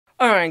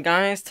Alright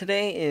guys,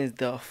 today is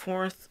the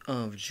 4th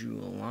of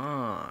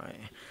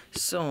July.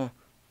 So,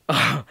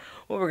 what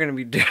we're gonna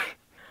be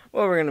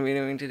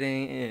doing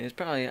today is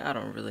probably, I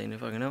don't really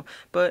fucking know,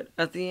 but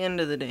at the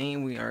end of the day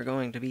we are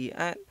going to be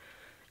at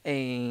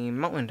a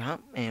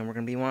mountaintop and we're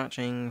gonna be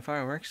watching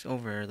fireworks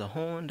over the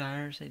whole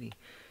entire city.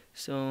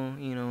 So,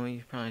 you know,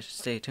 you probably should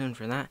stay tuned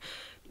for that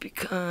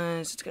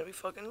because it's gonna be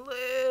fucking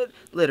lit.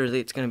 Literally,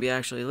 it's gonna be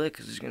actually lit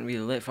because there's gonna be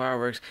lit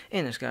fireworks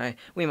in the sky.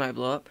 We might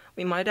blow up,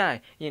 we might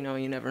die. You know,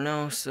 you never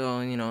know.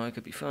 So, you know, it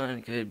could be fun,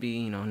 it could be,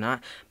 you know,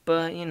 not.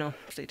 But, you know,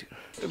 stay tuned.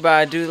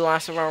 Goodbye, do the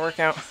last of our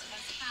workout.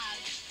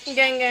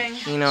 Gang, gang.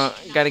 You know,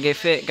 gotta get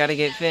fit, gotta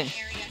get fit.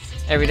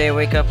 Every day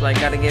wake up like,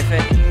 gotta get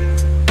fit.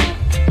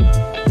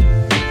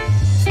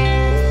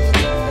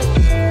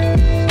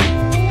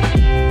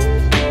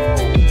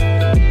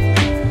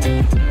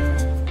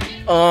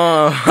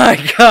 Oh my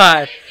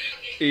god.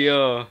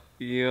 Yo.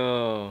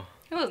 It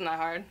wasn't that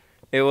hard.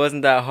 It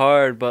wasn't that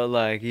hard, but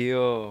like,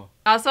 yo.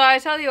 Also, I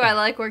tell you, I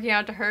like working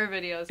out to her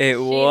videos. It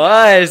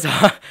was.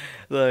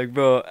 Like,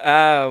 bro,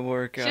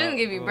 workout. She doesn't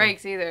give you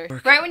breaks either.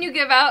 Right when you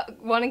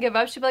want to give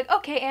up, she'll be like,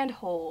 okay, and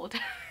hold.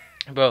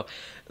 Bro,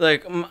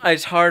 like,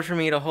 it's hard for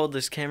me to hold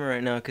this camera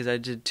right now because I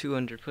did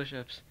 200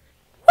 push-ups.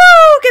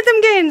 Woo! Get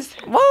them gains!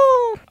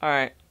 Woo!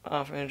 Alright,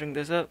 I'm gonna drink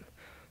this up.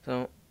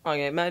 So, I'll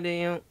get back to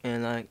you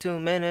in like 2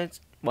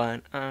 minutes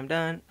when I'm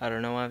done. I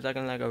don't know why I'm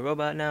talking like a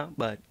robot now,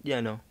 but yeah,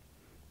 no.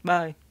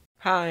 Bye.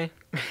 Hi.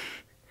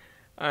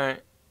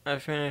 Alright, I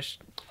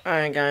finished.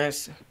 Alright,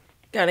 guys.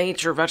 Gotta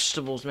eat your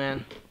vegetables,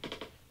 man.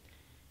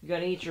 You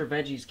gotta eat your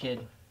veggies, kid.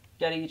 You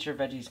gotta eat your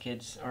veggies,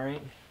 kids,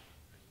 alright?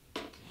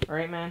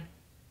 Alright, man?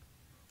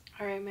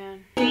 Alright,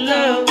 man.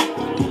 Love.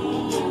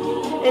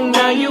 And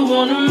now you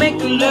wanna make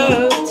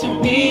love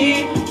to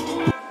me.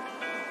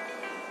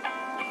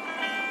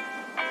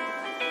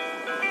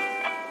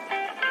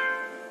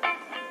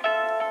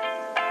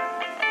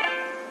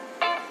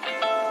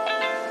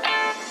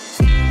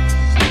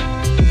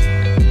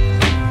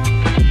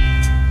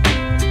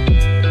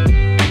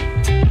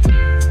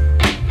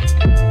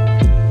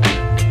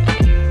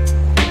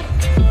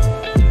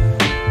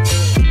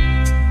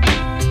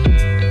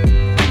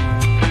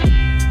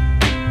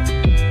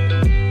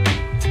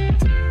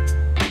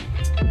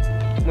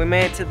 We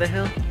made it to the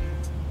hill.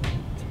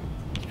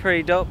 It's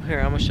pretty dope. Here,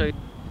 I'm gonna show you.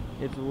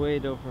 It's way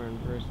doper in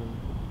person.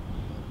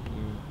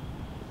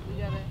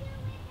 We got a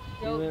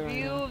dope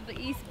view of the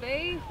East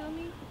Bay, feel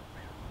me?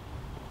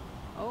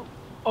 Oh.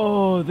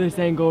 Oh, this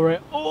angle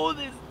right. Oh,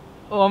 this.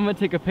 Oh, I'm gonna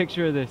take a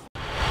picture of this.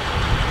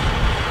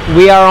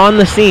 We are on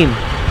the scene.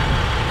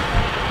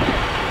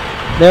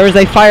 There is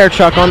a fire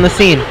truck on the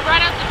scene. She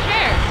brought out the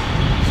chair.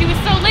 She was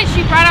so lit,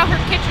 she brought out her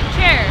kitchen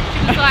chair.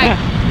 She was like,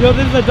 Yo,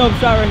 this is a dope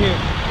shot right here.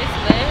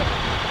 it's lit.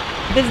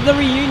 This is the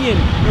reunion.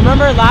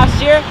 Remember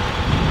last year?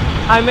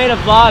 I made a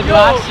vlog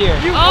last year.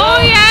 Oh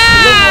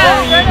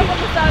yeah! Right up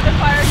on the side of the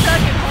fire truck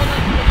and hold on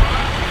to the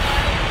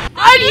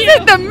bar. I just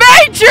hit the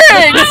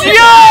Matrix! Yo!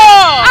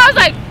 I was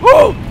like,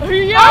 whoo!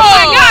 Yo! Oh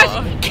my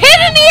gosh! Kid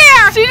in the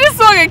air! She just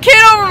swung a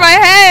kid over my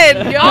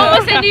head!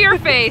 Almost into your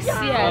face.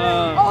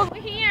 Yes. Oh,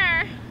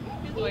 here.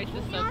 His voice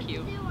is so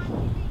cute.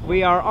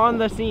 We are on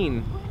the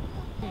scene.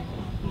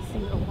 You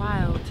see a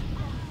wild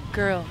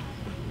girl.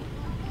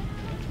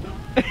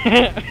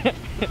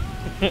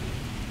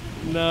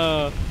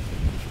 No.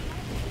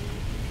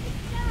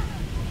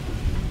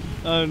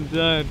 I'm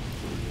done.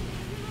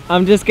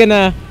 I'm just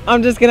gonna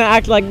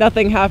act like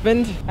nothing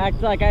happened.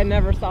 Act like I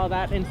never saw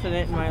that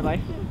incident in my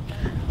life.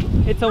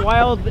 It's a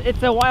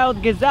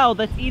wild gazelle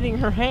that's eating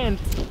her hand.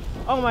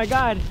 Oh my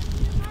god.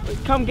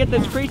 Come get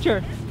this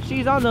creature.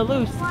 She's on the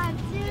loose.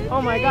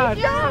 Oh my god.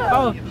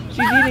 Oh,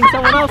 she's eating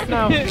someone else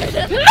now.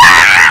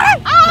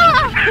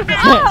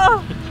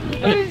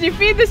 What did you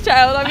feed this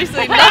child?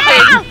 Obviously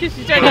nothing, because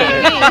she's trying to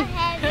eat me.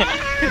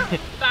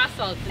 Bath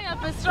salts.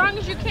 Up as strong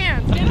as you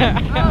can.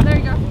 Oh, there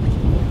you go.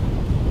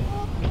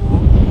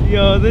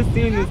 Yo, this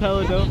scene is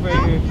hella dope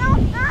right here.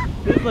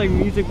 This is like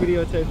music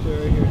video type shit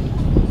right here.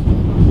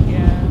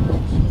 Yeah.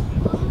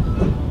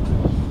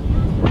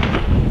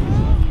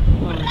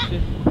 Oh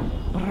shit.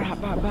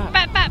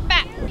 Bat, bat,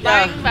 bat.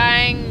 Bang,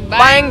 bang,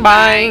 Bang,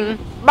 bang.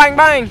 Bang,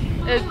 bang.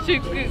 It's too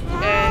good.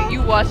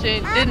 You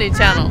watching Disney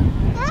Channel.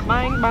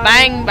 Bang, bang.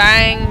 bang,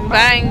 bang,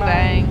 bang,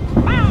 bang.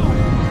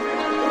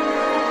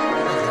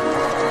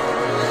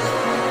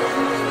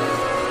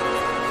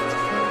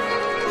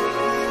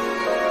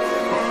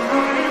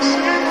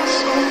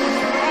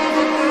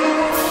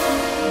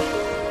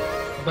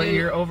 But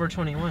you're over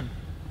 21.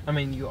 I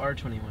mean, you are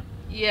 21.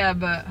 Yeah,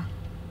 but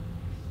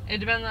it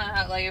depends on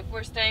how, like, if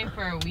we're staying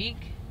for a week,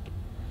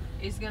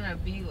 it's gonna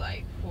be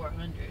like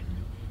 400.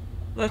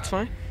 That's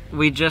fine.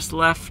 We just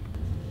left,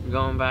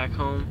 going back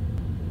home.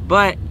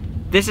 But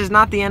this is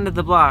not the end of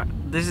the vlog.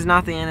 This is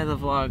not the end of the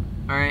vlog.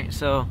 Alright,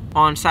 so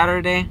on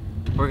Saturday,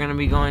 we're gonna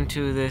be going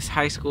to this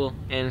high school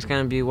and it's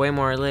gonna be way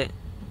more lit.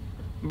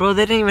 Bro,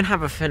 they didn't even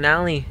have a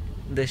finale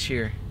this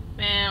year.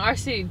 Man, our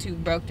city too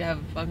broke to have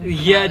a fucking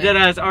finale. Yeah,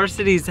 deadass. Our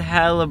city's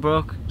hella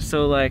broke.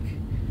 So, like,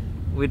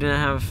 we didn't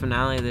have a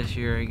finale this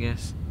year, I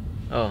guess.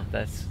 Oh,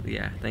 that's,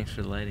 yeah, thanks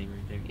for the lighting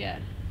right there. Yeah.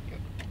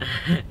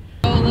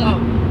 Oh,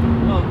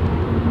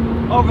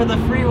 over the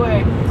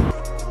freeway.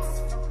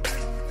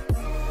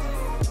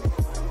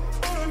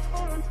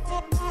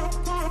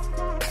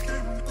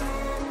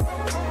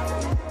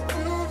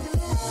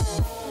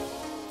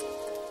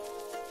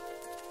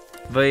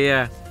 But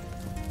yeah,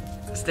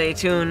 stay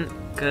tuned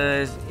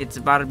because it's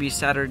about to be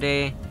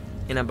Saturday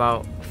in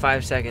about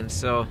 5 seconds.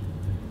 So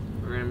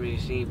we're gonna be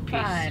seeing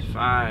peace.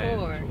 Five,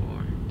 four,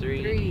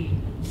 three,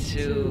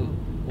 two,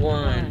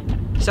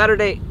 one.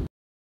 Saturday.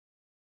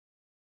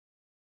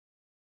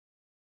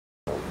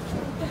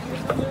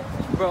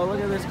 Bro, look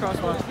at this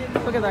crosswalk.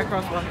 Look at that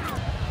crosswalk.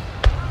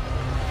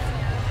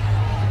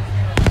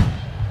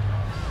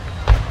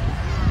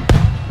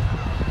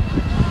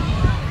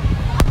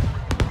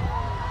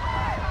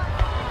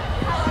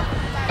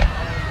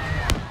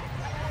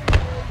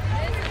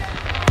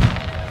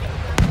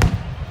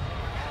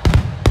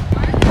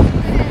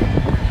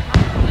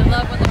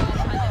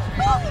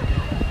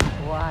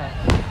 Why?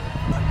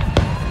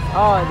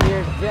 Oh,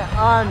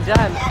 I'm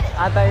done.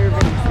 I thought you were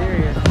being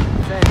serious.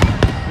 Same.